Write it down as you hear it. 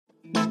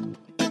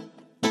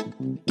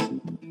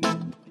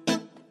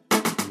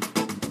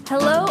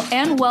Hello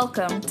and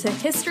welcome to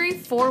History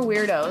for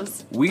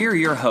Weirdos. We're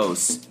your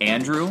hosts,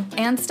 Andrew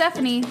and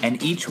Stephanie.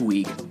 And each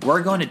week,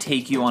 we're going to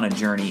take you on a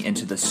journey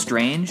into the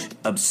strange,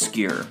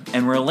 obscure,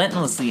 and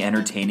relentlessly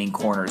entertaining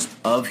corners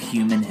of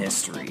human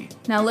history.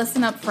 Now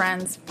listen up,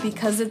 friends,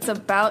 because it's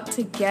about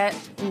to get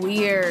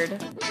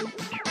weird.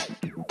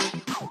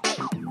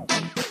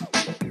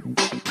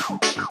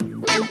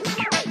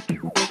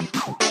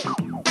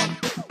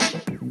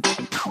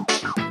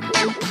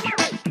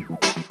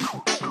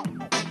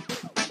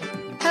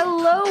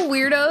 Hello,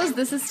 weirdos.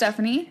 This is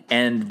Stephanie.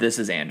 And this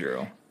is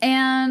Andrew.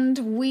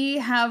 And we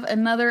have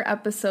another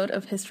episode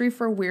of History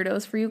for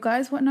Weirdos for you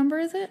guys. What number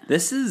is it?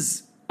 This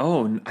is...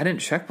 Oh, I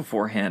didn't check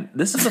beforehand.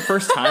 This is the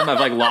first time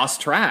I've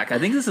lost track. I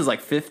think this is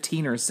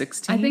 15 or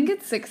 16. I think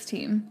it's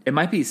 16. It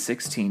might be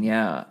 16,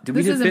 yeah.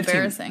 This is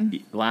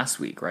embarrassing. Last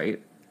week,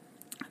 right?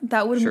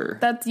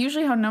 That's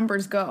usually how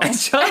numbers go.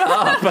 Shut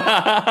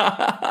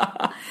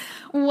up!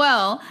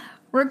 Well,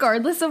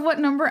 regardless of what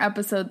number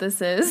episode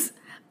this is,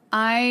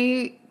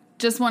 I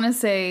just want to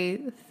say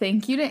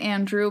thank you to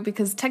Andrew,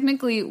 because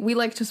technically we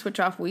like to switch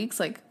off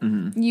weeks.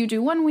 You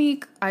do one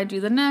week, I do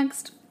the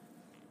next,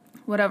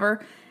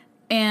 whatever.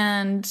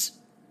 And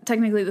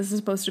technically this is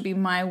supposed to be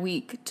my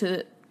week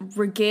to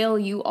regale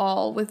you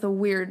all with a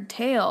weird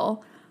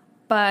tale.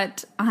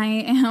 But I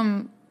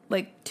am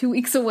 2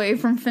 weeks away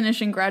from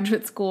finishing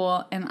graduate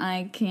school, and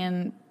I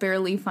can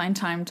barely find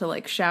time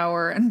to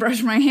shower and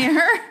brush my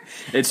hair.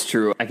 It's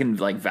true. I can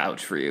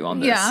vouch for you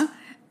on this. Yeah.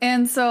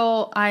 And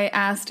so I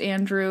asked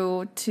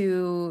Andrew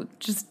to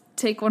just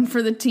take one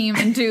for the team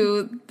and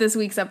do this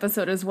week's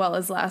episode as well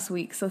as last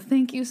week. So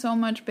thank you so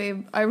much,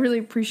 babe. I really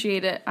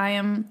appreciate it. I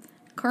am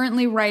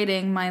currently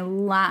writing my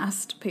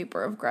last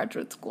paper of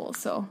graduate school.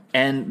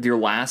 And your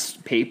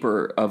last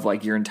paper of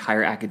your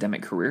entire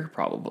academic career,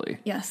 probably.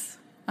 Yes.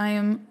 I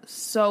am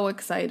so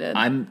excited.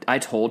 I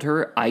told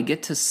her I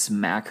get to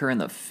smack her in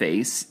the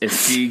face if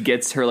she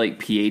gets her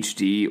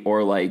PhD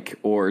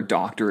or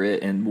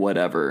doctorate and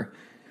whatever.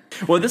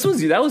 Well,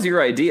 that was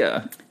your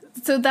idea.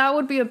 So that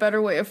would be a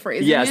better way of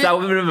phrasing it. Yes, that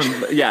would have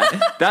been, yeah,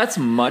 that's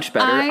much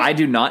better. I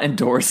do not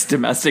endorse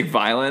domestic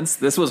violence.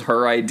 This was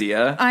her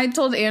idea. I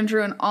told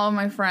Andrew and all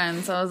my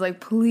friends, I was like,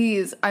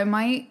 please, I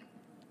might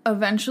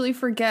eventually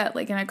forget,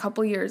 in a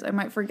couple years, I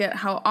might forget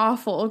how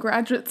awful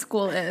graduate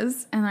school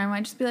is. And I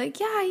might just be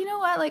yeah, you know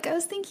what? I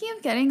was thinking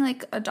of getting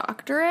a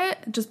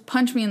doctorate. Just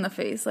punch me in the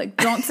face.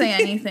 Don't say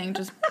anything.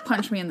 Just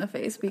punch me in the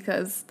face,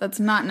 because that's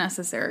not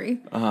necessary.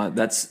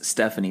 That's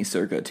Stephanie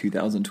circa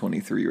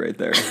 2023 right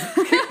there.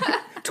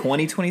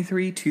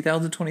 2023,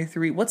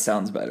 2023. What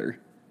sounds better?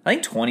 I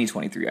think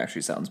 2023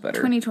 actually sounds better.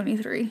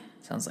 2023.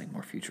 Sounds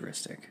more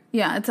futuristic.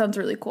 Yeah, it sounds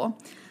really cool.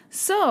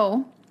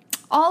 So,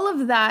 all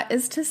of that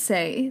is to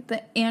say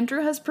that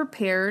Andrew has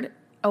prepared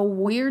a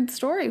weird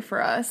story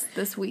for us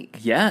this week.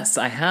 Yes,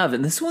 I have.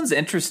 And this one's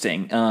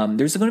interesting.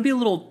 There's going to be a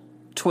little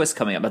twist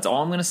coming up. That's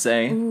all I'm going to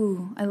say.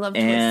 Ooh, I love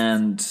twists.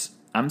 And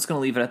I'm just going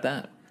to leave it at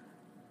that.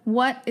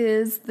 What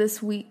is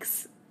this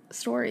week's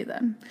story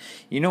then?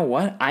 You know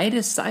what? I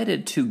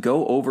decided to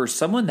go over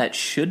someone that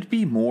should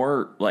be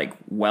more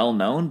well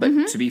known,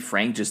 but to be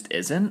frank, just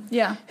isn't.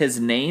 Yeah. His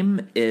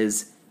name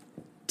is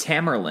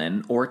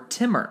Tamerlane or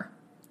Timur.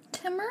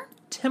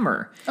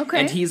 Timur. Okay.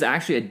 And he's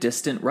actually a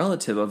distant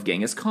relative of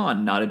Genghis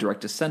Khan, not a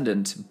direct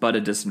descendant, but a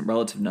distant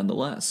relative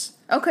nonetheless.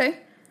 Okay.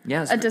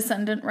 Yes. A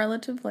descendant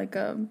relative,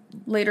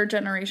 later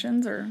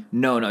generations, or?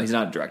 No, he's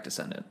not a direct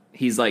descendant.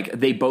 He's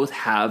they both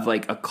have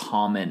a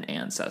common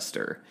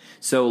ancestor.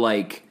 So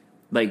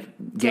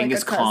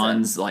Genghis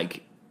Khan's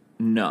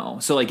no.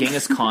 So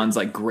Genghis Khan's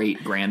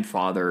great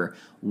grandfather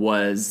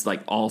was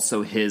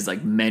also his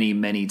many,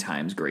 many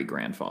times great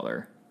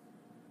grandfather.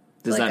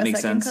 Does that make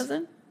sense?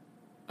 Cousin?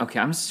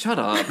 Okay, shut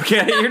up.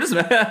 Okay, you're just...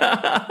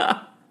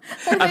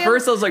 At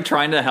first I was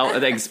trying to help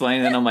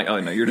explain, and I'm oh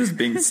no, you're just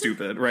being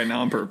stupid right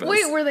now on purpose.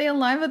 Wait, were they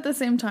alive at the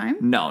same time?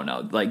 No.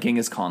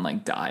 Genghis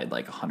Khan died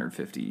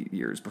 150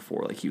 years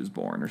before he was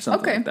born or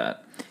something like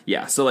that.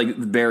 Yeah, so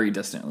very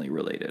distantly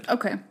related.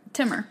 Okay,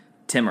 Timur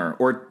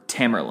or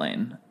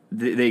Tamerlane.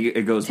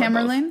 It goes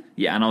Tamerlane?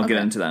 Yeah, and I'll get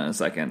into that in a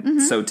second. Mm-hmm.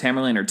 So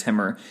Tamerlane or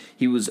Timur,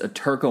 he was a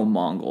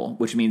Turco-Mongol,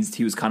 which means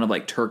he was kind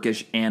of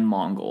Turkish and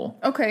Mongol.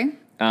 Okay.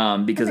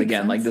 Because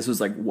again, this was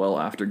well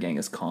after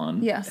Genghis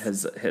Khan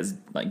has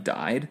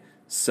died.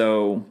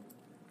 So,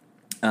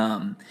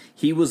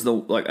 he was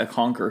a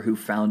conqueror who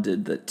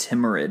founded the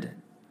Timurid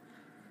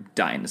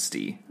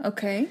dynasty.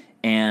 Okay.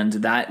 And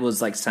that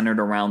was centered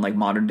around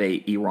modern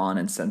day Iran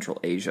and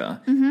Central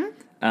Asia.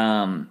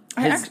 Mm-hmm.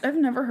 I've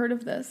never heard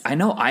of this. I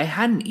know, I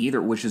hadn't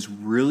either, which is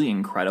really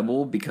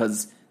incredible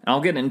because, and I'll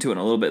get into it in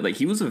a little bit,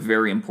 he was a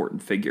very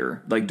important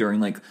figure,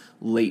 during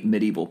late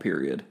medieval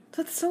period.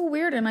 That's so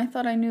weird, and I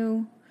thought I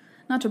knew...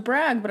 not to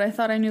brag, but I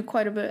thought I knew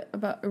quite a bit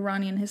about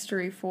Iranian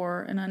history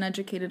for an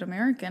uneducated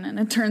American, and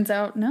it turns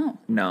out no.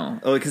 No.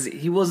 Oh, because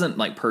he wasn't,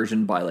 like,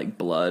 Persian by, like,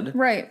 blood.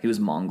 Right. He was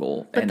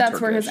Mongol but and that's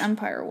Turkish. where his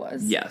empire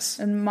was. Yes.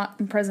 In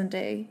present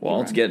day Well, Iran.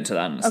 let's get into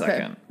that in a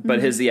second.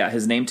 But his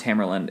name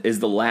Tamerlane is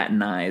the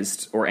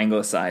Latinized or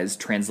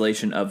anglicized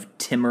translation of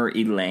Timur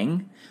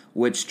Ilang,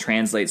 which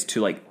translates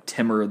to, like,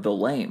 Timur the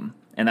Lame.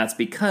 And that's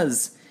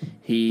because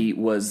he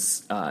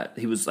was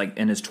like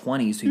in his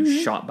 20s. He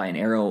was shot by an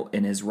arrow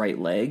in his right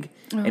leg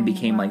and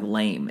became like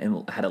lame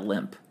and had a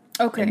limp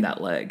in that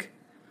leg.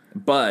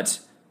 But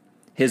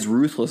his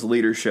ruthless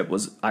leadership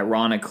was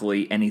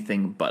ironically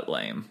anything but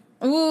lame.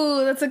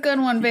 Ooh, that's a good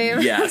one, babe.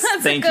 Yes,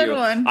 that's thank a good you.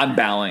 One. I'm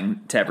bowing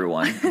to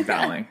everyone. I'm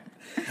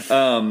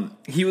bowing.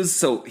 He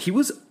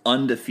was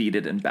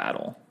undefeated in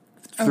battle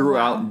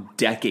throughout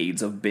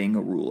decades of being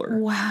a ruler.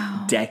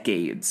 Wow.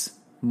 Decades.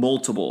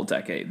 Multiple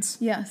decades.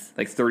 Yes.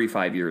 Like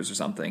 35 years or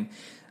something.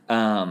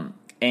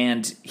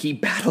 And he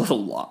battled a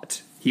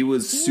lot. He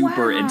was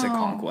super into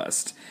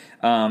conquest.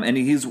 And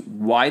he's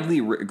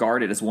widely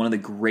regarded as one of the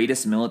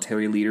greatest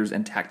military leaders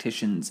and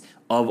tacticians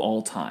of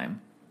all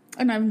time.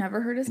 And I've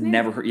never heard his name.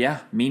 Never heard. Yeah,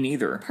 me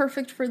neither.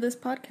 Perfect for this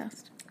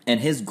podcast. And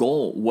his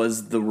goal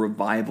was the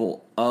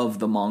revival of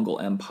the Mongol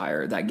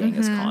Empire that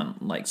Genghis Khan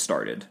like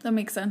started. That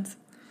makes sense.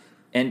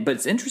 But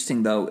it's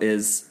interesting though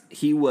is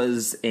he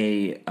was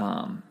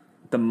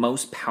the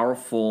most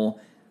powerful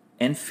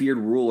and feared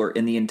ruler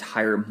in the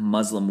entire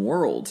Muslim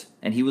world,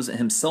 and he was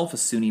himself a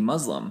Sunni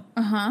Muslim.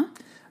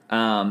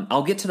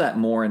 I'll get to that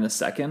more in a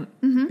second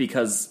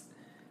because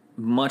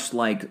much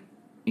like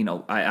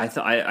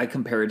I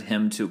compared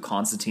him to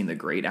Constantine the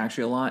Great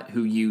actually a lot,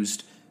 who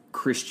used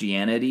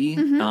Christianity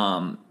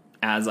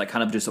as like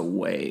kind of just a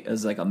way,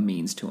 as like a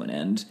means to an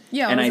end.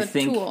 Yeah, and it was I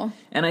think tool.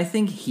 And I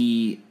think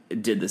he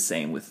did the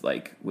same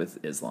with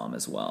Islam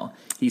as well.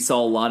 He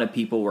saw a lot of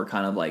people were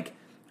kind of like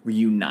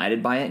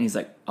reunited by it, and he's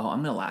like, oh,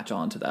 I'm gonna latch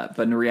on to that.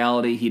 But in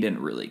reality, he didn't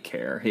really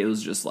care. It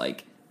was just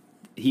like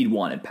he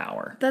wanted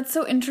power. That's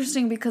so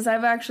interesting because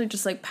I've actually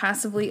just like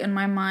passively in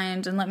my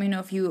mind, and let me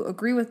know if you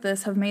agree with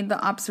this, have made the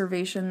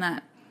observation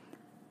that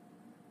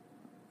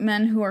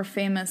men who are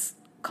famous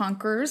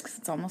conquerors, because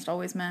it's almost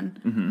always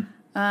men,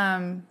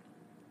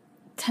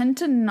 tend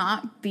to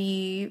not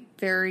be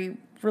very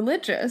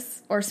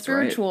religious or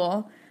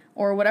spiritual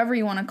or whatever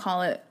you want to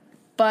call it,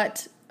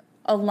 but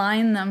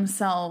align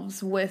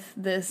themselves with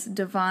this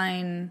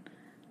divine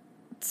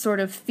sort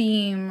of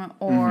theme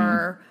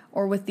or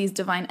with these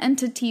divine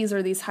entities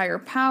or these higher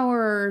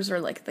powers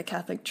or like the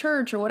Catholic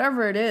Church or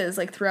whatever it is,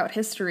 like throughout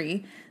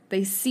history,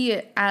 they see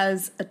it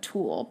as a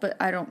tool. But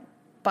I don't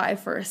buy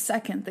for a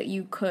second that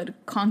you could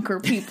conquer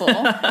people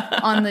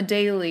on the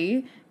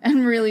daily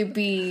and really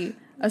be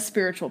a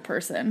spiritual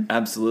person.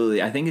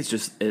 Absolutely. I think it's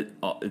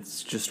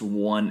just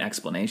one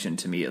explanation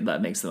to me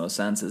that makes the most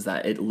sense, is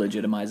that it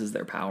legitimizes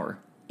their power.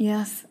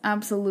 Yes,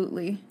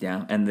 absolutely.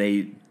 Yeah, and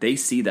they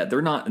see that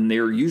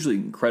they're usually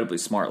incredibly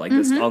smart. Like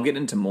this, I'll get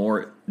into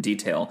more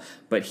detail,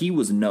 but he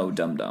was no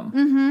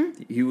dum-dum.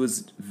 He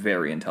was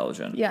very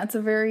intelligent. Yeah, it's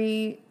a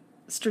very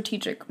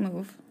strategic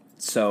move.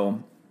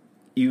 So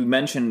you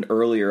mentioned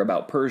earlier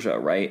about Persia,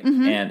 right?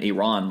 And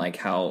Iran, like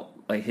how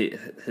like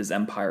his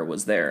empire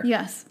was there.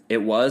 Yes.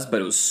 It was, but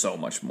it was so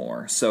much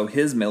more. So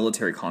his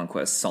military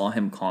conquest saw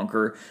him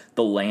conquer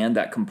the land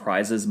that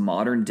comprises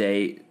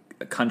modern-day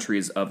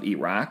countries of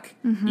Iraq,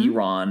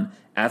 Iran,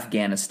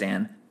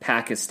 Afghanistan,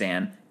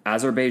 Pakistan,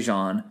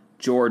 Azerbaijan,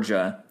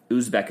 Georgia,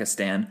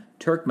 Uzbekistan,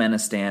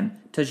 Turkmenistan,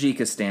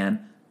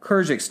 Tajikistan,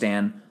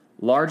 Kyrgyzstan,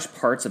 large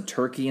parts of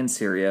Turkey and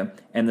Syria,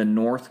 and the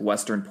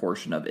northwestern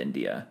portion of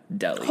India,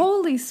 Delhi.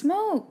 Holy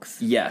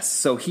smokes. Yes,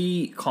 so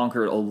he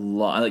conquered a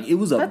lot. Like it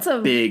was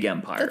a big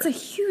empire. That's a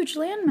huge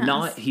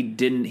landmass.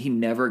 He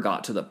never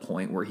got to the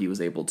point where he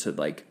was able to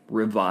like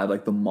revive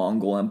like the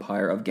Mongol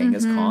Empire of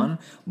Genghis Khan,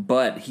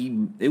 but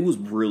it was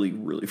really,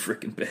 really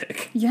freaking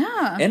big.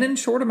 Yeah. And in a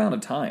short amount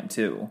of time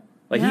too.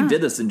 Like he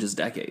did this in just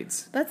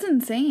decades. That's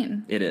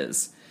insane. It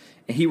is.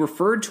 And he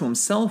referred to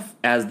himself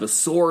as the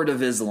Sword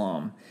of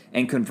Islam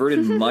and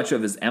converted much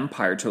of his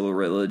empire to the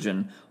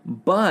religion.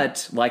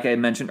 But, like I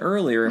mentioned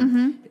earlier,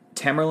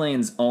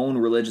 Tamerlane's own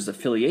religious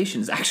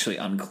affiliation is actually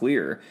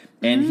unclear.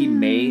 And he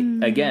may,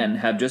 again,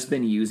 have just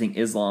been using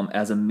Islam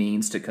as a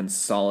means to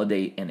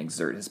consolidate and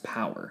exert his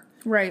power.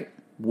 Right.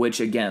 Which,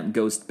 again,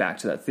 goes back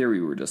to that theory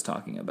we were just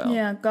talking about.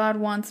 Yeah, God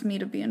wants me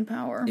to be in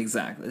power.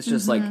 Exactly. It's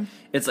just like,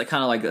 it's like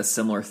kind of like a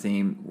similar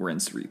theme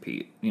rinse to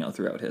repeat,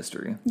 throughout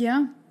history.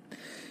 Yeah.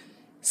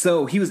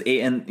 So he was,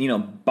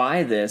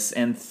 by this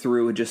and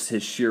through just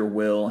his sheer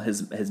will,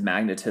 his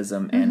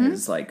magnetism, and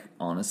his,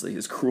 honestly,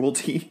 his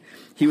cruelty,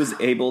 he was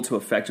able to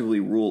effectively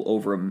rule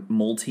over a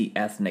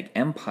multi-ethnic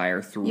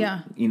empire through,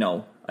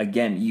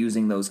 again,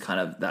 using those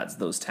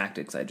those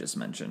tactics I just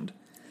mentioned.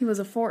 He was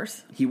a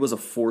force. He was a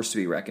force to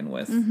be reckoned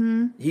with.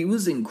 He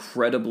was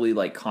incredibly,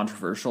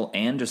 controversial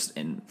and just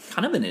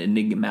kind of an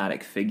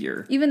enigmatic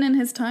figure. Even in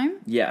his time?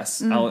 Yes.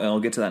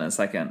 I'll get to that in a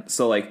second.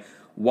 So,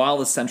 while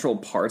the central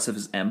parts of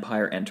his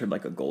empire entered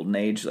a golden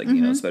age,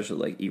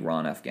 especially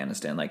Iran,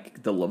 Afghanistan,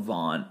 the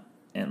Levant,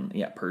 and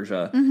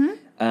Persia.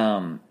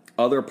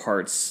 Other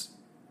parts,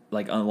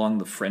 like along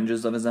the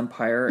fringes of his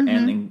empire,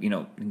 and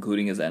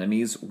including his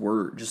enemies,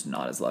 were just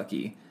not as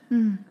lucky.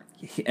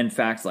 In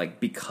fact, like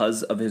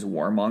because of his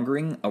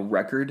warmongering, a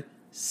record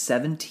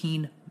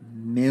 17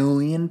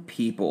 million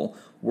people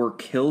were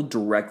killed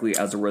directly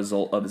as a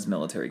result of his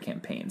military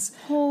campaigns.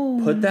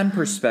 Put that in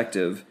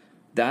perspective.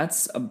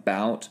 That's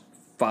about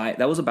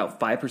that was about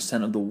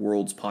 5% of the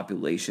world's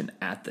population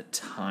at the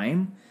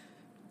time.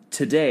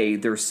 Today,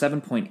 there's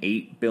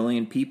 7.8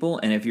 billion people,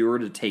 and if you were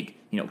to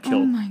take,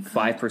 kill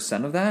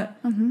 5% of that,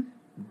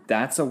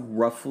 that's a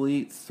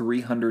roughly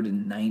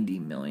 390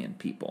 million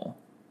people.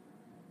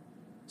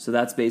 So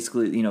that's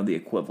basically, the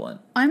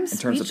equivalent in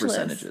terms of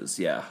percentages.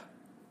 Yeah.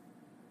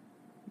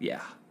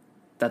 Yeah.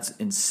 That's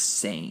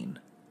insane.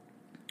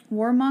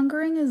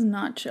 Warmongering is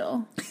not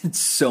chill. It's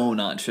so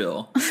not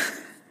chill.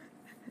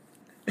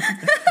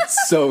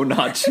 So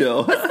not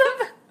chill.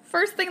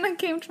 First thing that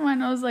came to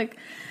mind, I was like,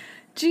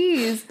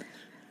 geez,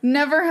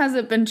 never has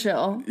it been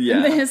chill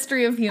in the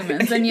history of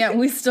humans, and yet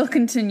we still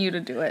continue to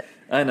do it.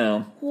 I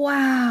know.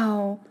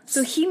 Wow.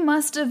 So he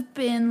must have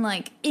been,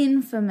 like,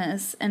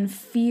 infamous and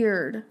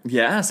feared.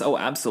 Yes. Oh,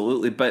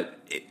 absolutely. But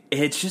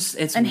it's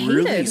and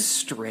really hated.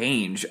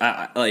 Strange.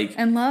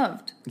 And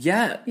loved.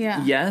 Yeah.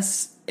 Yeah.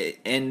 Yes.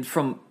 And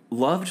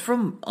loved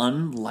from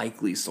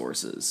unlikely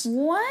sources.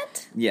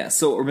 What? Yeah.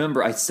 So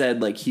remember I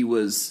said, like, he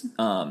was,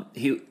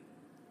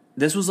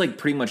 this was like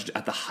pretty much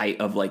at the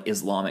height of like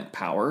Islamic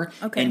power.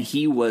 Okay. And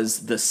he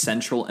was the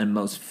central and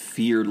most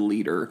feared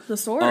leader. The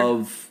sword.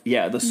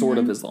 The sword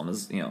of Islam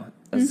is,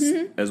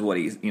 as what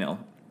he's,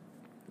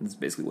 that's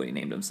basically what he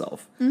named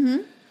himself.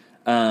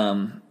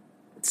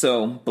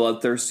 So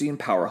bloodthirsty and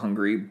power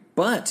hungry,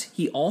 but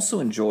he also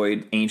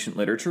enjoyed ancient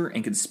literature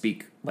and could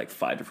speak like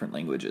 5 different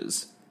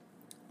languages.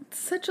 It's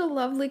such a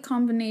lovely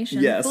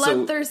combination. Yeah,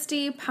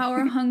 bloodthirsty,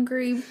 power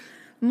hungry,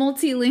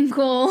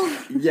 multilingual.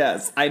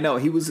 Yes, I know.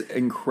 He was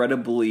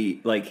incredibly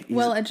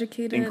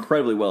well-educated.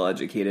 Incredibly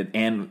well-educated,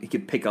 and he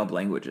could pick up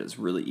languages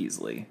really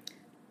easily.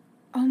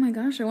 Oh my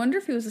gosh, I wonder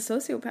if he was a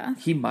sociopath.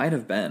 He might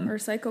have been. Or a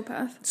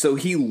psychopath. So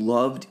he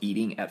loved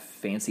eating at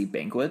fancy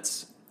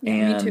banquets.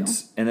 Yeah, me too.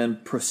 And then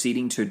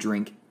proceeding to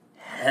drink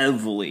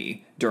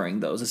heavily during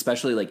those,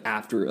 especially like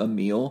after a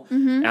meal,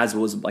 as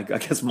was like, I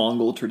guess,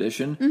 Mongol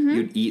tradition.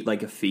 You'd eat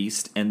like a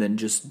feast and then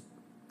just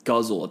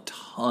guzzle a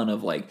ton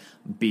of like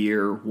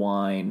beer,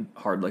 wine,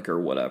 hard liquor,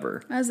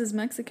 whatever. As is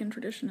Mexican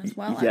tradition as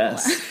well.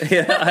 Yes.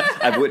 Yeah,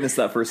 I've witnessed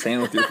that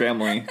firsthand with your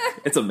family.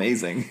 It's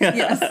amazing.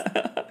 Yes.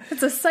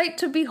 It's a sight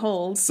to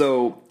behold.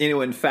 So,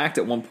 in fact,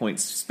 at one point,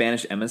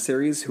 Spanish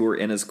emissaries who were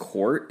in his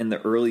court in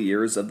the early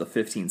years of the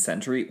 15th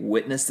century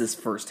witnessed this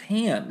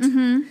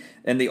firsthand.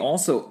 And they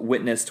also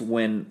witnessed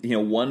when,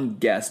 one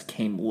guest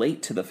came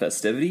late to the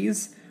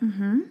festivities,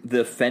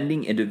 the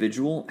offending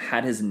individual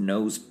had his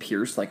nose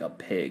pierced like a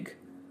pig.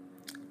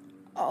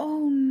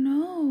 Oh,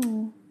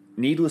 no.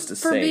 Needless to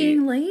say... For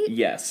being late?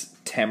 Yes.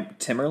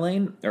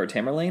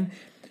 Tamerlane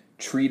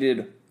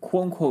treated,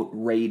 quote-unquote,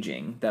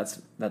 raging.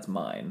 That's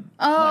mine.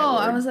 Oh,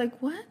 I was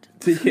like, what?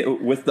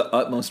 With the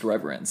utmost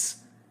reverence.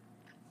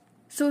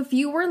 So if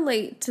you were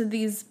late to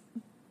these,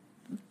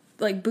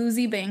 like,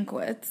 boozy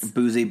banquets...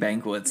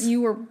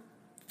 You were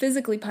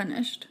physically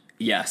punished.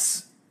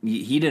 Yes.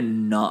 He did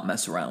not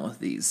mess around with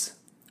these.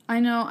 I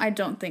know, I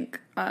don't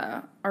think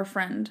our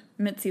friend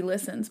Mitzi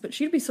listens, but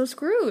she'd be so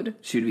screwed.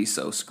 She'd be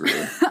so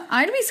screwed.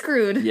 I'd be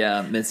screwed.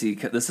 Yeah, Mitzi,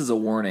 this is a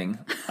warning.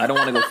 I don't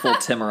want to go full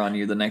Timur on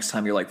you the next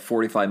time you're like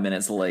 45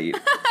 minutes late.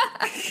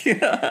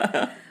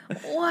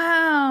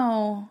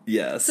 Wow.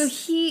 Yes. So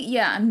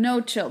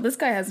no chill. This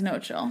guy has no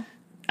chill.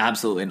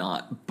 Absolutely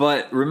not.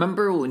 But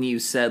remember when you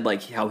said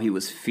like how he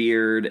was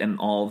feared and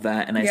all of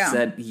that? And I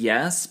said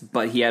yes,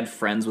 but he had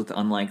friends with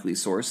unlikely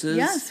sources.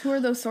 Yes, who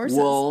are those sources?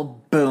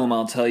 Well, boom,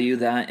 I'll tell you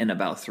that in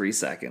about 3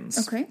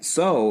 seconds. Okay.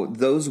 So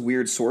those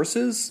weird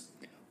sources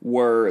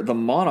were the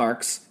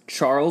monarchs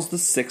Charles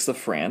VI of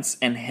France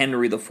and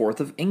Henry IV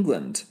of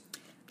England.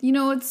 You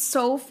know, it's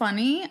so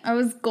funny. I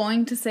was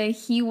going to say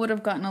he would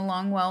have gotten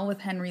along well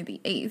with Henry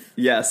VIII.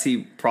 Yes,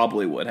 he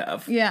probably would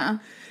have. Yeah.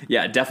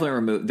 Yeah, definitely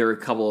removed. They're a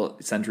couple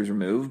centuries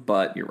removed,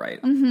 but you're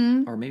right.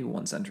 Or maybe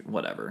 1 century,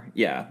 whatever.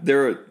 Yeah,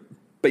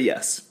 but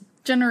yes.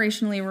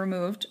 Generationally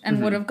removed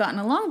and would have gotten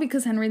along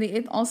because Henry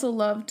VIII also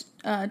loved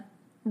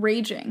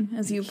raging,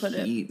 as you put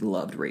it. He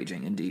loved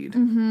raging, indeed.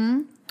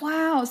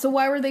 Wow. So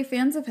why were they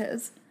fans of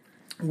his?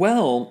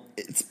 Well,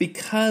 it's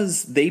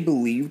because they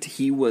believed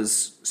he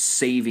was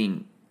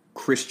saving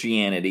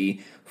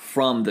Christianity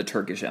from the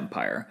Turkish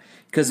Empire.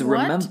 Because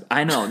remember,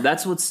 I know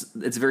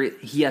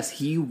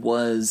he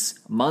was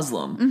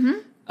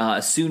Muslim,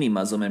 a Sunni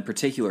Muslim in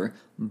particular,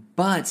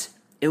 but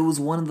it was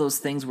one of those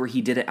things where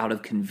he did it out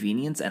of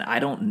convenience, and I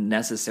don't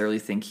necessarily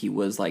think he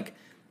wasn't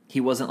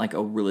like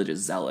a religious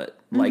zealot,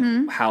 like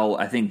how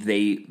I think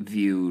they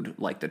viewed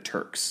like the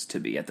Turks to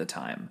be at the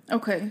time.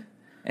 Okay.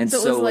 And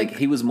so like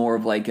he was more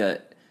of like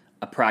a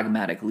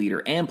pragmatic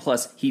leader, and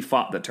plus he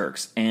fought the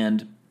Turks,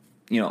 and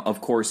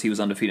of course he was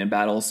undefeated in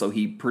battle, so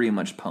he pretty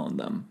much pwned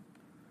them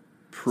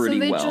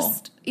pretty well,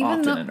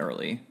 often and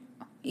early.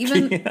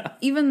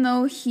 Even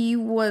though he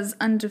was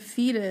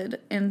undefeated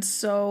and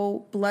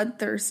so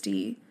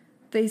bloodthirsty,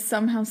 they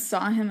somehow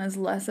saw him as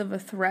less of a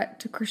threat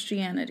to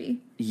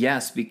Christianity.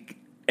 Yes,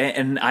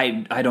 and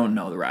I don't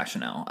know the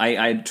rationale.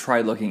 I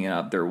tried looking it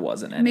up. There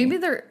wasn't any. Maybe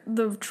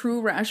the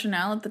true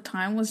rationale at the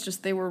time was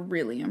just they were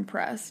really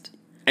impressed.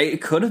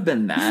 It could have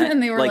been that.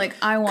 And they were like,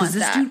 I want that.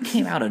 Because this dude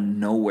came out of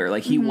nowhere.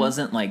 Like, he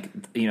wasn't like,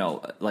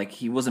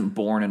 he wasn't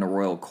born in a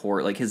royal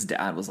court. Like, his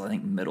dad was, I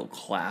think, middle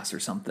class or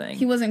something.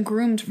 He wasn't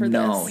groomed for this.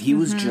 No, he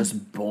was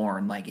just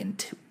born, like,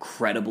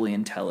 incredibly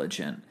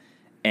intelligent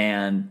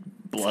and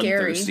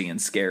bloodthirsty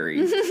and scary.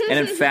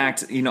 And in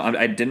fact,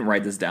 I didn't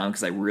write this down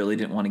because I really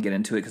didn't want to get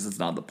into it because it's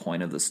not the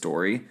point of the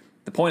story.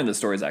 The point of the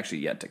story is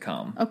actually yet to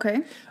come.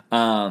 Okay.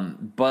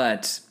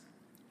 But,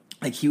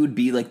 like, he would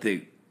be, like,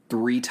 the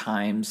 3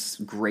 times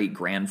great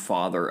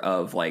grandfather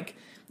of like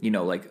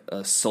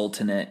a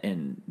sultanate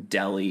in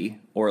Delhi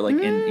or like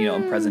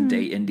in present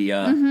day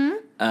India.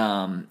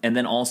 And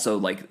then also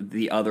like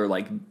the other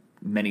like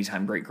many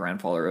time great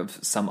grandfather of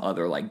some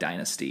other like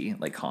dynasty,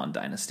 like Khan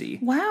dynasty.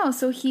 Wow.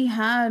 So he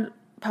had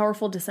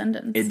powerful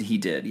descendants. He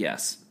did.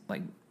 Yes.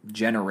 Like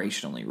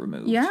generationally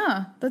removed.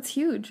 Yeah. That's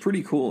huge.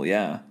 Pretty cool.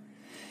 Yeah.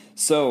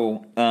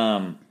 So,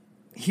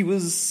 he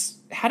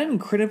had an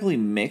incredibly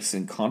mixed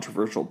and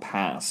controversial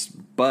past,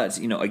 but,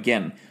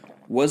 again,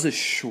 was a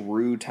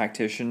shrewd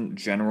tactician,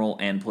 general,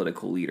 and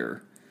political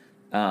leader.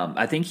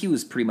 I think he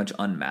was pretty much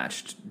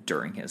unmatched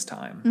during his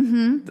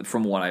time,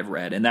 from what I've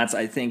read. And that's,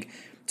 I think,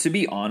 to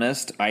be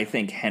honest, I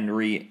think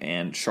Henry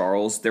and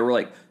Charles, they were,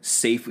 like,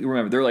 safely,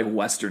 remember, they're, like,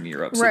 Western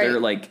Europe. So they're,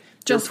 like,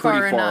 just pretty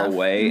far enough.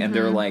 away, and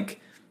they're like,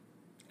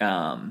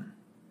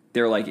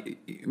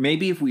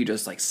 maybe if we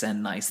just like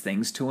send nice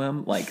things to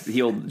him, like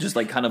he'll just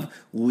like kind of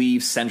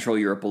leave Central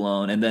Europe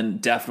alone and then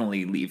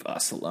definitely leave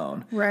us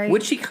alone. Right.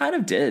 Which he kind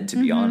of did, to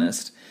be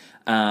honest.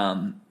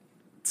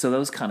 So that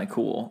was kind of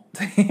cool,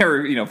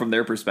 or, from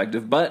their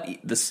perspective. But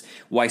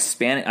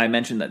I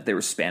mentioned that there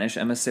were Spanish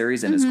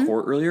emissaries in his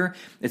court earlier.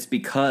 It's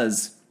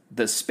because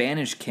the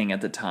Spanish king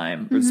at the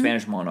time, or the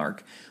Spanish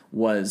monarch,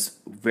 was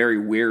very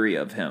weary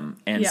of him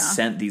and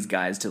sent these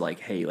guys to like,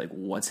 hey, like,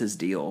 what's his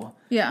deal?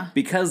 Yeah.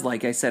 Because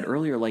like I said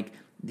earlier, like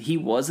he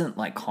wasn't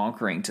like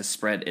conquering to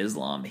spread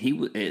Islam. He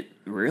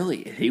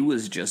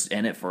was just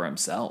in it for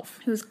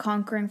himself. He was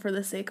conquering for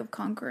the sake of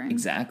conquering.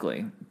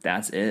 Exactly.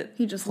 That's it.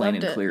 He just plain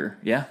loved and it. Clear.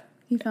 Yeah.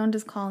 He found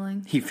his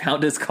calling. He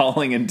found his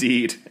calling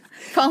indeed.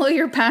 Follow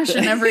your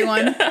passion,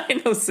 everyone.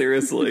 I know,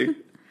 seriously.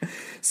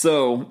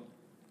 So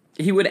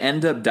he would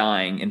end up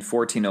dying in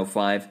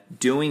 1405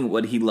 doing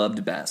what he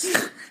loved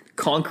best,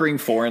 conquering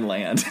foreign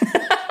land.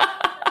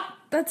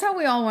 That's how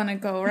we all want to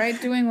go, right?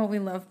 Doing what we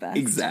love best.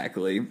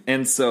 Exactly.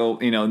 And so,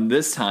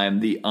 this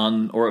time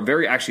a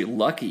very actually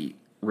lucky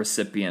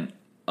recipient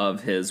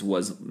of his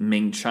was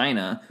Ming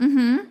China.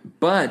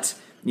 But,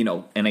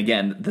 and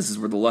again, this is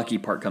where the lucky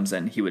part comes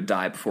in. He would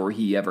die before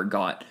he ever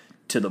got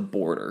to the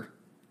border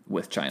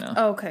with China.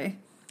 Okay.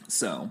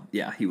 So,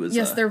 yeah, he was...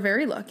 Yes, they're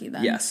very lucky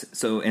then. Yes.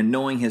 So, and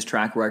knowing his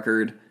track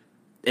record,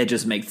 it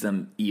just makes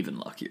them even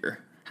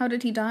luckier. How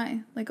did he die?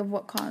 Like, of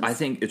what cause? I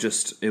think it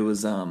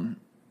was,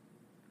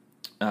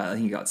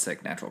 he got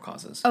sick, natural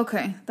causes.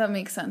 Okay, that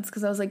makes sense.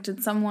 Because I was like,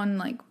 did someone,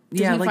 like,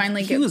 he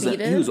finally get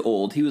beaten? He was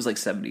old. He was, like,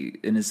 70,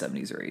 in his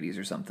 70s or 80s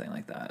or something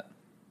like that.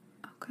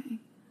 Okay.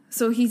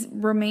 So he's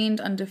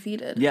remained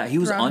undefeated. Yeah, he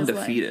was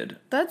undefeated.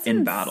 That's in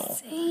insane. Battle.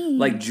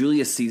 Like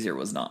Julius Caesar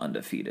was not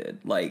undefeated.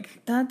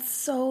 Like that's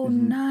so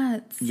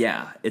nuts.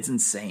 Yeah, it's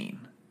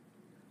insane.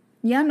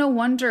 Yeah, no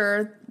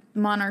wonder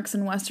monarchs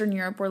in Western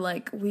Europe were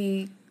like,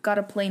 we got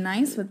to play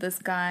nice with this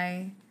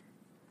guy.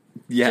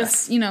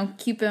 Yes, just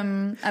keep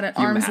him at an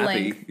arm's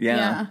length.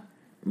 Yeah,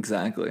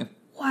 exactly.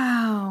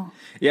 Wow.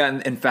 Yeah,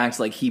 and in fact,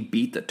 like he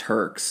beat the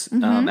Turks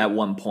at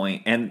one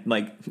point, and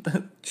like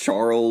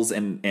Charles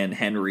and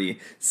Henry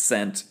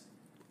sent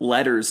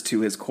letters to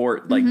his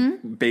court, like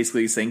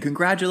basically saying,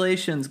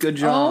 "Congratulations, good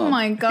job." Oh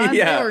my god,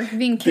 they were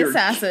being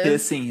asses,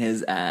 kissing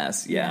his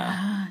ass.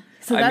 Yeah.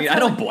 So I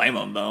don't blame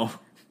him though.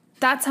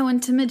 That's how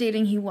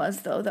intimidating he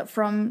was, though. That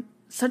from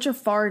such a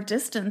far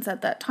distance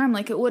at that time,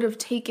 like it would have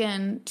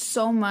taken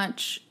so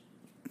much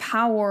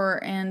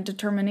power and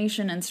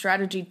determination and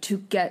strategy to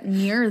get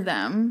near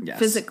them,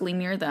 physically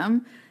near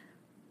them,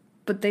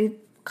 but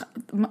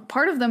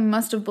part of them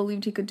must have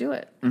believed he could do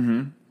it.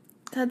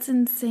 That's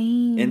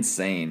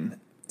insane.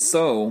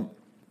 So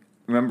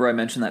remember I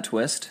mentioned that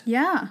twist?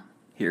 Yeah.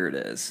 Here it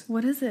is.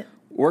 What is it?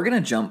 We're gonna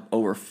jump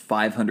over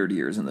 500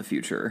 years in the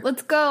future.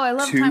 Let's go. I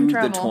love time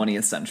travel. To the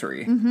 20th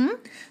century.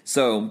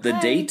 So the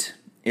date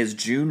is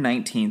June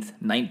 19th,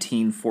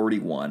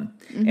 1941,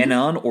 and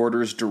on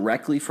orders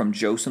directly from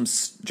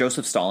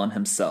Joseph Stalin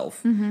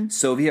himself,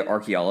 Soviet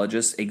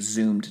archaeologists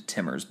exhumed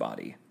Timur's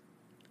body.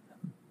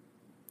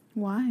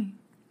 Why?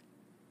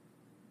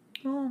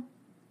 Well,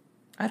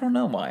 I don't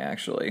know why,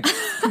 actually.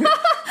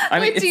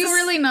 Wait, do you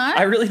really not?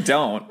 I really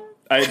don't.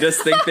 I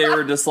just think they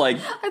were just like...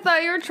 I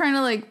thought you were trying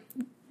to, like,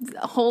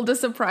 hold a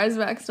surprise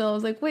back still. I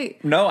was like,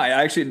 wait. No,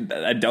 I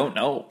don't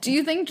know. Do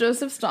you think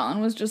Joseph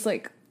Stalin was just,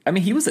 like, I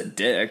mean, he was a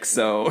dick,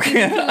 so... He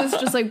was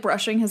just, like,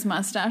 brushing his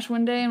mustache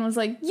one day and was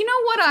like, you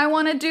know what I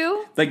want to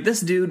do? Like,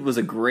 this dude was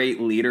a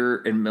great leader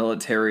and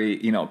military,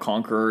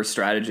 conqueror,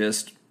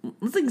 strategist.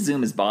 Let's, like,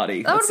 zoom his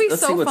body. That would be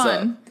so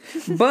fun.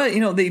 But,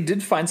 they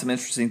did find some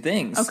interesting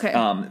things. Okay.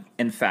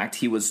 In fact,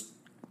 he was,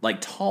 like,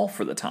 tall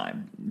for the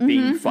time,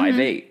 being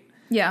 5'8".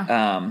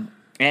 Yeah.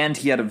 And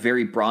he had a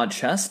very broad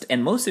chest,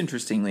 and most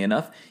interestingly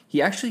enough,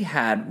 he actually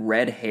had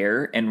red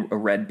hair and a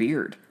red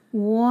beard.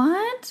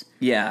 What?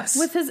 Yes.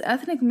 With his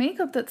ethnic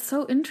makeup, that's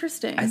so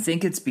interesting. I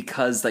think it's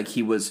because, like,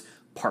 he was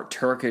part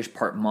Turkish,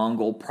 part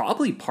Mongol,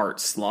 probably part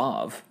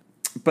Slav.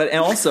 And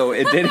also,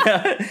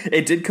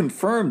 it did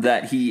confirm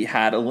that he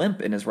had a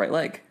limp in his right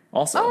leg.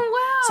 Also, oh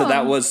wow! So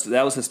that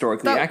was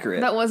historically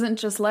accurate. That wasn't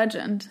just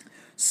legend.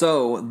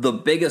 So the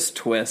biggest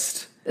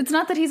twist. It's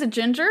not that he's a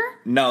ginger?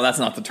 No, that's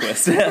not the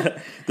twist.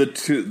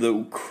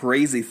 The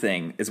crazy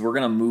thing is we're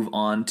gonna move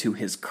on to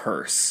his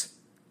curse.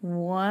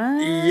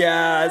 What?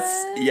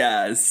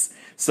 Yes.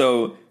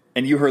 So,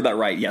 and you heard that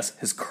right. Yes,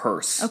 his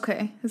curse.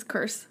 Okay, his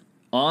curse.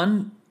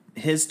 On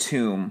his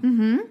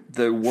tomb,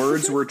 the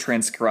words were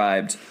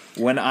transcribed,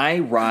 "When I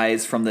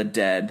rise from the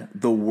dead,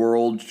 the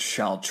world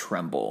shall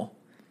tremble."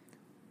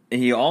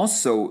 He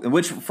also,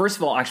 which, first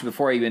of all, actually,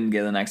 before I even get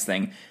to the next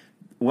thing,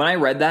 when I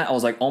read that, I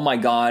was like, oh my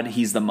God,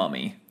 he's the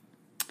mummy.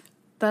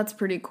 That's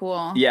pretty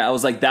cool. Yeah, I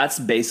was like, that's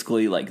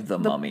basically like the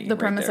mummy. The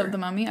premise of the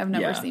mummy? I've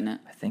never seen it.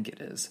 I think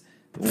it is.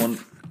 The one,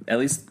 at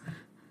least...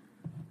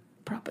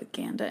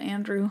 Propaganda,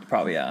 Andrew.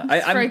 Probably, yeah.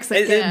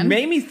 It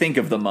made me think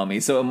of the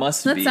mummy, so it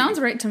must be. That sounds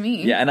right to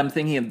me. Yeah, and I'm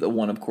thinking of the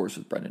one, of course,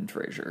 with Brendan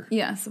Fraser.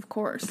 Yes, of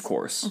course. Of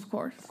course. Of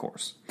course. Of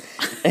course.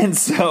 And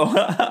so,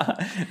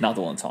 not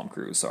the one Tom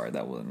Cruise, sorry,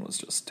 that one was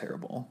just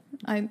terrible.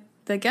 I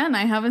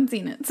haven't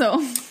seen it,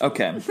 so.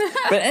 Okay.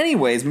 But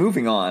anyways,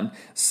 moving on.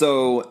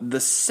 So, there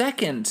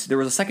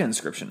was a second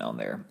inscription on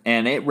there,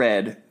 and it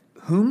read,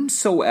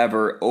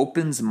 "Whomsoever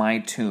opens my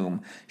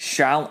tomb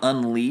shall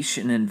unleash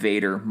an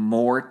invader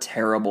more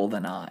terrible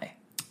than I."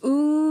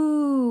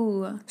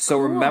 Ooh. So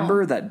cool.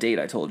 Remember that date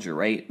I told you,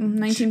 right?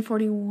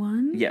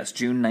 1941? Yes,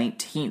 June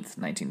 19th,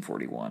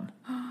 1941.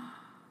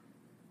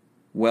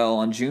 Well,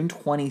 on June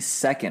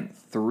 22nd,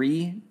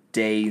 3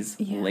 days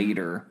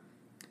later,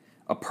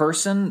 a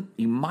person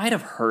you might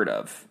have heard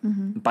of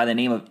by the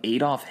name of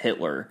Adolf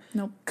Hitler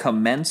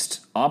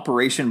commenced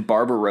Operation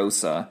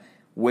Barbarossa,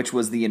 which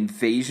was the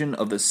invasion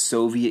of the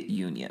Soviet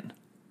Union.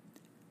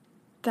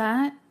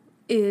 That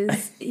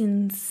is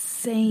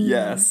insane.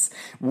 Yes.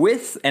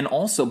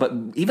 But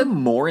even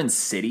more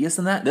insidious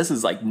than that, this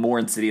is like more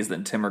insidious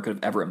than Timur could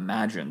have ever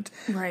imagined,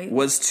 right?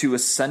 Was to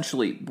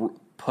essentially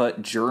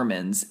put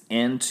Germans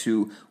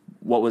into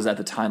what was at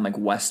the time like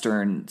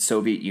Western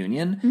Soviet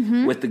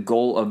Union with the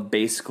goal of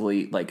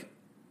basically like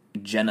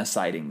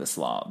genociding the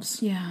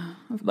Slavs. Yeah,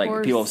 of like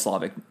course. People of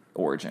Slavic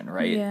origin,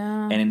 right?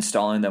 Yeah. And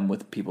installing them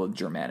with people of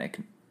Germanic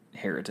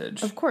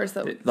heritage. Of course.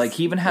 Like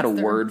he even had a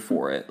word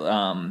for it.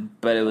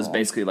 But it was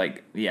basically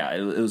like,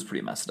 it was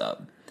pretty messed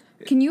up.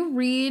 Can you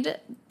read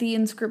the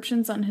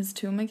inscriptions on his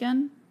tomb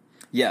again?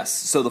 Yes.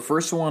 So the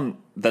first one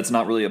that's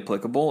not really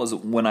applicable is,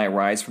 "When I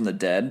rise from the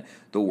dead,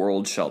 the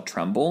world shall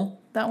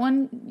tremble." That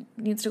one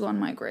needs to go on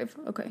my grave.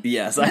 Okay.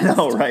 Yes, I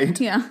know, right?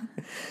 Yeah.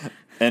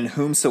 "And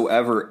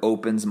whomsoever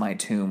opens my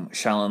tomb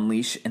shall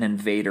unleash an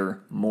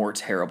invader more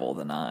terrible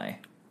than I."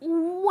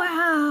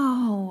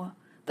 Wow.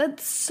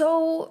 That's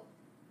so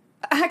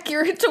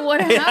accurate to what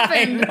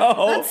happened. I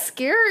know. That's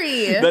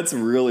scary. That's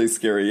really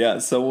scary. Yeah,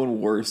 someone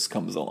worse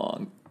comes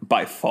along.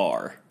 By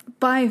far.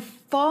 By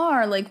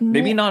far. Like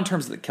maybe not in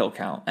terms of the kill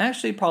count.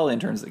 Actually, probably in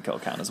terms of the kill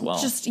count as well.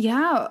 Just,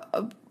 yeah.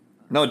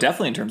 No,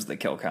 definitely in terms of the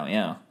kill count,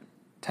 yeah.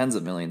 Tens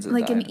of millions have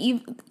died. Like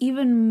an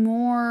even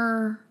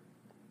more...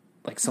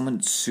 Like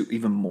someone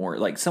even more...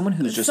 Like someone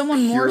who's just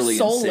someone purely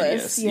more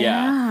soulless. Insidious.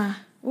 Yeah.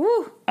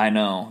 Woo. I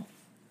know.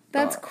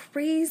 That's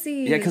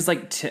crazy. Yeah, because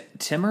like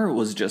Timur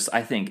was just,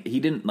 I think he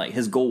didn't like,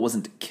 his goal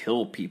wasn't to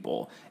kill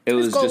people.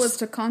 His goal was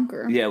to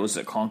conquer. Yeah, it was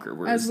to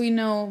conquer. As we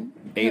know,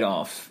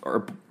 Adolf,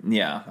 I'm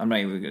not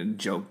even going to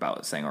joke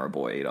about saying our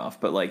boy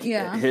Adolf, but like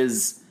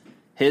his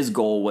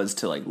goal was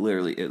to like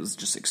literally, it was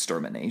just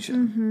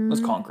extermination. It was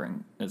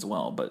conquering as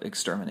well, but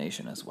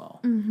extermination as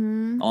well.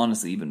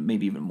 Honestly,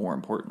 maybe even more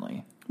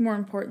importantly. More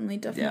importantly,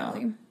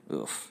 definitely. Yeah.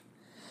 Oof.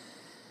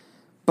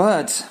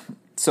 But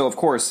so of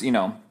course,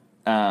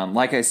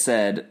 like I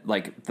said,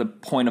 like the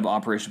point of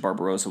Operation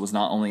Barbarossa was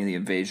not only the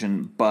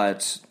invasion,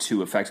 but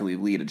to effectively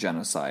lead a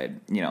genocide,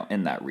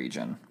 in that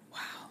region.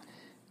 Wow.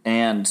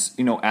 And,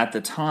 at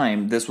the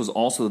time, this was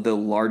also the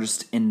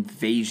largest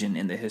invasion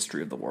in the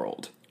history of the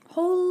world.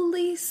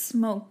 Holy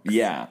smokes.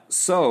 Yeah.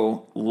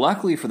 So,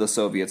 luckily for the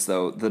Soviets,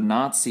 though, the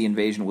Nazi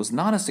invasion was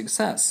not a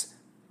success.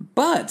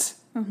 But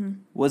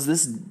was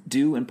this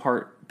due in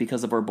part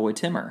because of our boy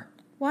Timur?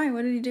 Why?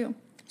 What did he do?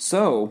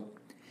 So...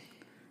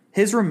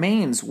 his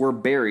remains were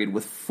buried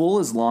with full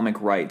Islamic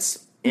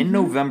rites in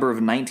November of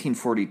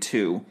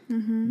 1942,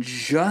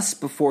 just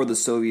before the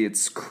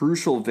Soviets'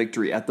 crucial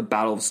victory at the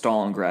Battle of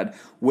Stalingrad,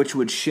 which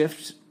would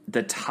shift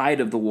the tide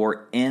of the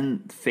war in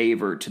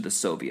favor to the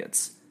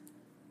Soviets.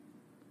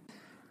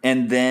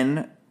 And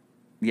then,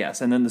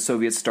 and then the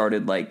Soviets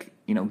started, like,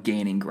 you know,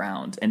 gaining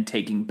ground and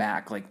taking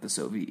back, like, the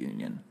Soviet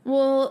Union.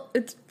 Well,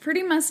 it's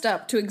pretty messed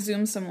up to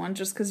exhume someone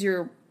just because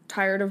you're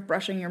tired of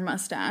brushing your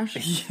mustache.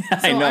 Yeah,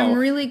 so I know. I'm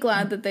really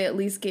glad that they at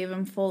least gave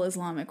him full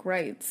Islamic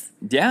rights.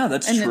 Yeah,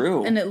 that's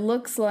true. And it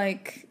looks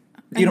like...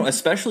 You know,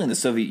 especially in the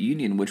Soviet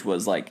Union, which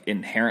was, like,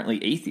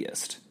 inherently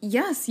atheist.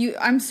 Yes,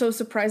 I'm so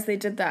surprised they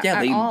did that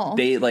all.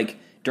 They, like,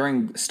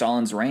 during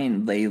Stalin's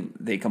reign,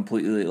 they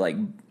completely, like,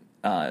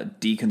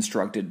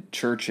 deconstructed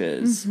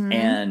churches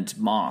and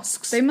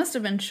mosques. They must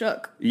have been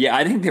shook. Yeah,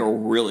 I think they were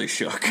really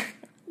shook.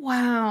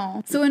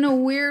 Wow. So in a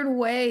weird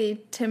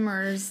way,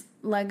 Timur's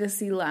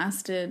legacy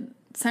lasted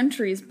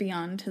centuries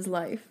beyond his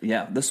life.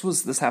 Yeah, this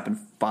happened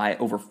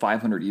over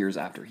 500 years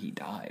after he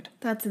died.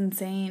 That's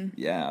insane.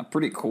 Yeah,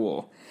 pretty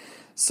cool.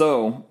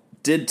 So,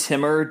 did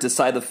Timur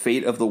decide the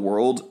fate of the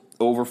world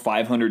over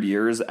 500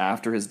 years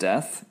after his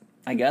death?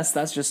 I guess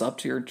that's just up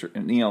to your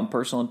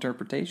personal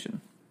interpretation.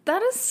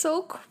 That is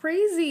so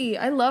crazy.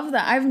 I love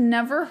that. I've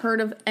never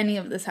heard of any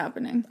of this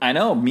happening. I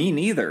know, me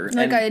neither.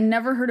 Like, I had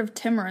never heard of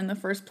Timur in the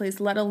first place,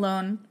 let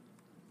alone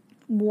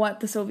what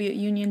the Soviet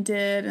Union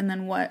did and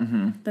then what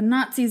the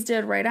Nazis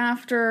did right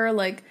after.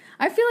 Like,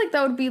 I feel like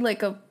that would be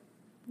like a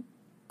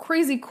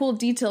crazy cool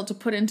detail to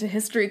put into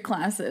history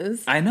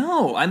classes. I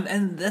know.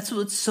 And that's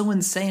what's so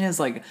insane is,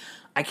 like,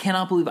 I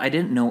cannot believe I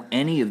didn't know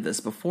any of this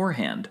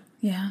beforehand.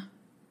 Yeah.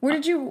 Where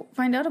did you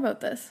find out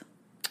about this?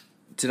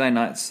 Did I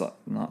not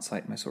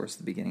cite my source at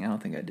the beginning? I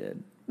don't think I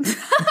did.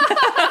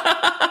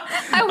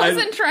 I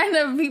wasn't trying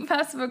to be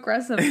passive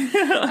aggressive.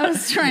 I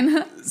was trying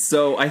to.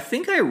 So I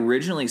think I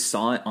originally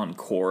saw it on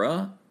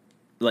Quora,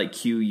 like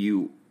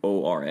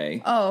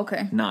Quora. Oh,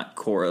 okay. Not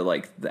Quora,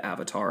 like the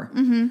Avatar.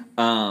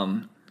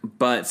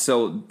 But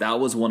so that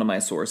was one of my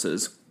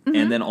sources,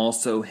 and then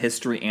also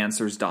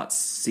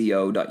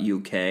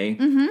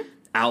historyanswers.co.uk.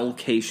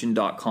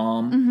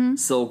 Allocation.com,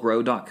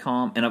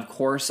 silkroad.com, and of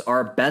course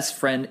our best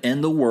friend in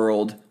the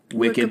world,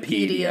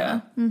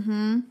 Wikipedia.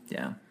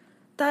 Yeah.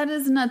 That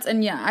is nuts.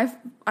 And yeah,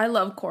 I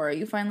love Quora.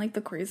 You find like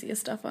the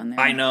craziest stuff on there.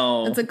 I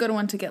know. It's a good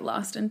one to get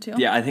lost into.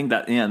 Yeah, I think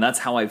that's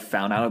how I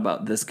found out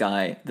about this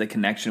guy, the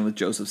connection with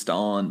Joseph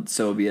Stalin,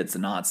 Soviets,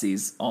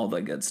 Nazis, all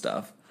the good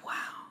stuff.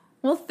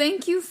 Well,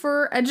 thank you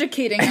for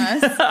educating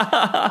us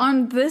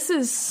on this.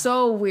 Is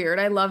so weird.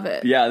 I love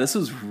it. Yeah, this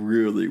was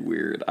really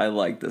weird. I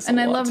like this a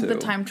lot, and I love too. the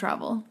time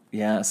travel.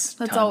 Yes.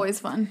 That's always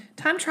fun.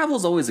 Time travel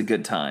is always a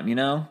good time, you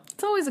know?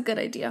 It's always a good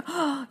idea.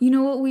 You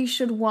know what we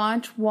should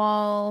watch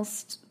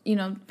whilst,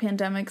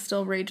 pandemic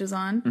still rages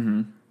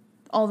on?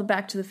 All the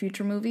Back to the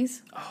Future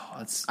movies.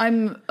 Oh,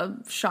 I'm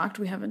shocked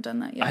we haven't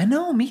done that yet. I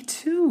know, me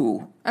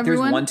too. There's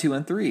 1, 2,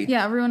 and 3.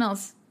 Yeah, everyone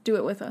else, do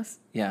it with us.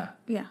 Yeah.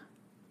 Yeah.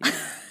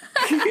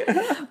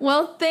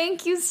 Well,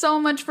 thank you so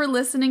much for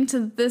listening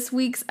to this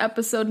week's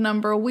episode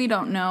number. We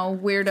don't know.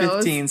 Weirdos.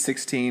 15,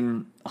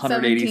 16,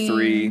 183,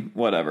 17,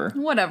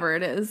 whatever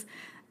it is.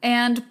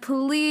 And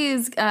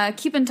please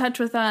keep in touch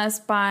with us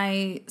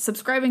by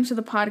subscribing to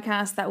the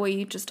podcast. That way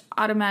you just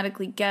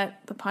automatically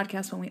get the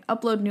podcast when we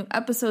upload new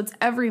episodes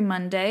every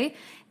Monday.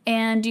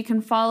 And you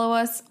can follow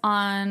us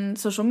on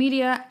social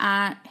media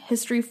at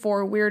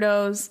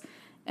History4Weirdos.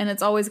 And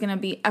it's always going to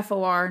be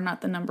FOR,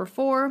 not the number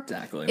 4.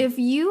 Exactly. If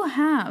you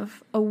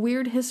have a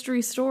weird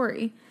history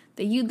story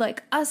that you'd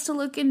like us to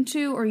look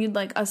into or you'd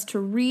like us to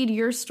read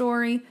your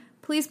story,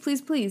 please,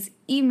 please, please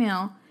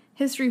email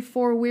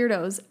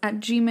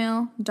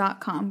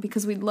history4weirdos@gmail.com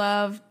because we'd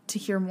love to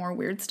hear more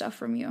weird stuff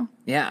from you.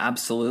 Yeah,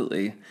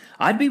 absolutely.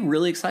 I'd be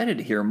really excited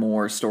to hear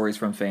more stories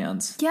from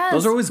fans. Yes,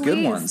 those are always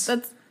please. Good ones.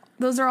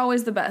 Those are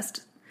always the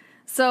best.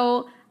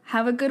 So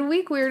have a good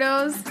week,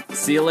 weirdos.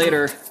 See you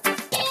later.